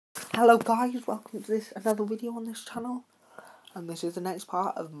Hello guys, welcome to another video on this channel, and this is the next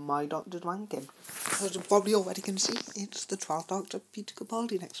part of my Doctor's ranking. As you probably already can see, it's the 12th Doctor, Peter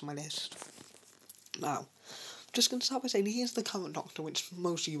Capaldi, next on my list. Now, I'm just going to start by saying he is the current Doctor, which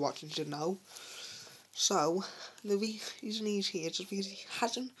most of you watching should know. So, the reason he's here is just because he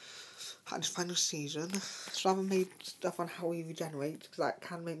hasn't had his final season, so I haven't made stuff on how he regenerates, because that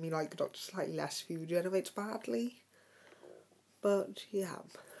can make me like the Doctor slightly less if he regenerates badly. But yeah,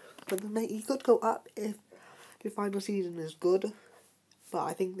 he could go up if the final season is good, but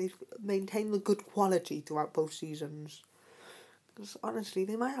I think they've maintained the good quality throughout both seasons. Because honestly,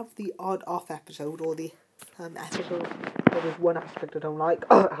 they might have the odd off episode, or the episode where there's one aspect I don't like,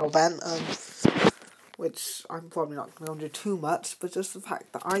 Hellbent, which I'm probably not going to do too much, but just the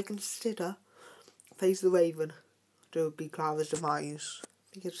fact that I consider Face the Raven to be Clara's demise,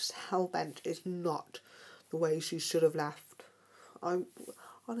 because Hellbent is not the way she should have left.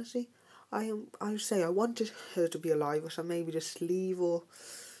 Honestly, I say I wanted her to be alive, or so maybe just leave, or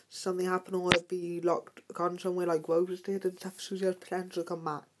something happen, or be gone somewhere like Rose did and stuff, so she has potential to come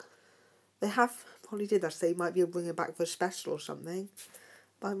back. They have probably did that, so they might be able to bring her back for a special or something.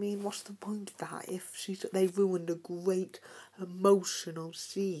 But I mean, what's the point of that if they ruined a great emotional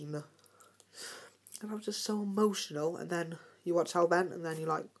scene? And I was just so emotional, and then you watch Hellbent, and then you're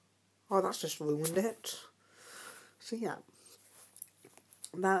like, oh, that's just ruined it. So yeah.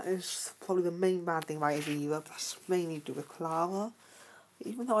 That is probably the main bad thing about Aviva. That's mainly to do with Clara.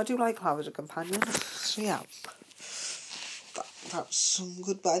 Even though I do like Clara as a companion. So yeah. That's some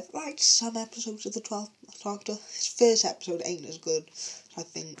good, but I've liked some episodes of the 12th Doctor. His first episode ain't as good. I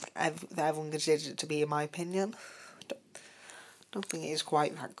think everyone considers it to be, in my opinion. Don't think it is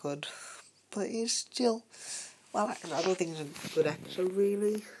quite that good. But it's still, well, I don't think it's a good episode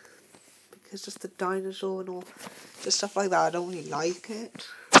really. Because just the dinosaur and all, just stuff like that, I don't really like it.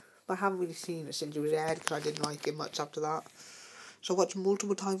 I haven't really seen it since it was aired, because I didn't like it much after that. So I watched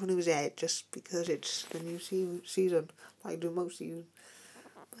multiple times when it was aired, just because it's the new season, like I do most seasons.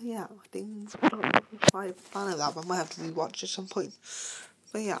 But yeah, I think I'm not quite a fan of that, but I might have to rewatch at some point.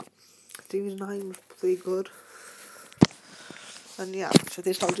 But yeah, Series 9 was pretty good. And yeah, so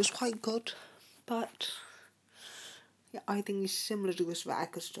this Doctor's quite good, but yeah, I think he's similar to Christopher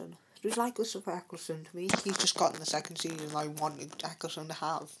Eccleston. It's like Christopher Eccleston to me. He's just gotten the second season I wanted Eccleston to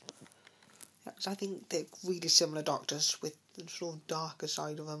have. Yeah, because I think they're really similar Doctors with the sort of darker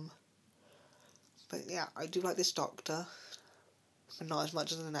side of them. But yeah, I do like this Doctor, but not as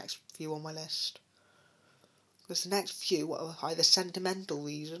much as the next few on my list. Because the next few are either sentimental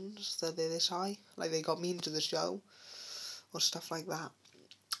reasons that they're this high, like they got me into the show, or stuff like that.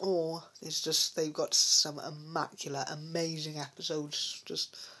 Or it's just they've got some immaculate, amazing episodes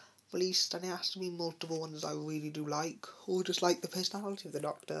just released, and it has to be multiple ones I really do like, or just like the personality of the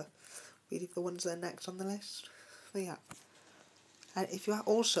Doctor. Really, the ones that are next on the list. But yeah. And if you have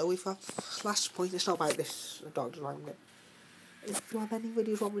last point, it's not about this Doctor Line, but if you have any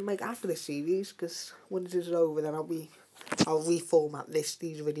videos you want me to make after this series, because once this is over, then I'll reformat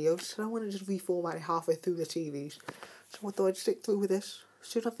these videos. So I don't want to just reformat it halfway through the series. So I thought I'd stick through with this. As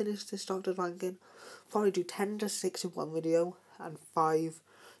soon as I finish this Doctor ranking, probably do 10 to 6 in one video, and 5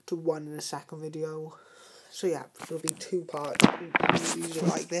 to 1 in a second video. So yeah, it'll be 2 parts, each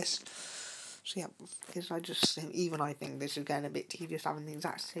like this. So yeah, because I think this is getting a bit tedious having the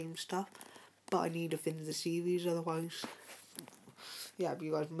exact same stuff, but I need to finish the series, otherwise, yeah,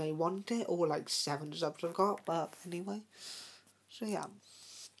 you guys may want it, or like 7 subs I've got, but anyway, so yeah.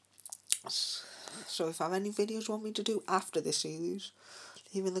 So if I have any videos you want me to do after this series,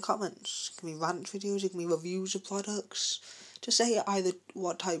 leave in the comments. It can be rant videos, it can be reviews of products. Just say either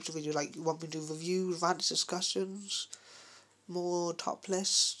what types of videos, like you want me to do reviews, rants, discussions, more top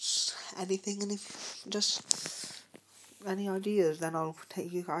lists, anything, and if just any ideas, then I'll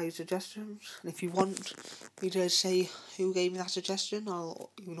take you guys' suggestions. And if you want me to say who gave me that suggestion,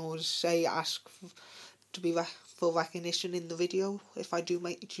 you can always ask to be for recognition in the video if I do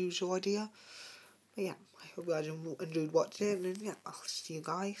choose your idea. But yeah, I hope you guys enjoyed watching it, and yeah, I'll see you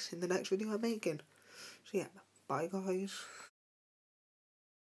guys in the next video I'm making. So yeah, bye guys.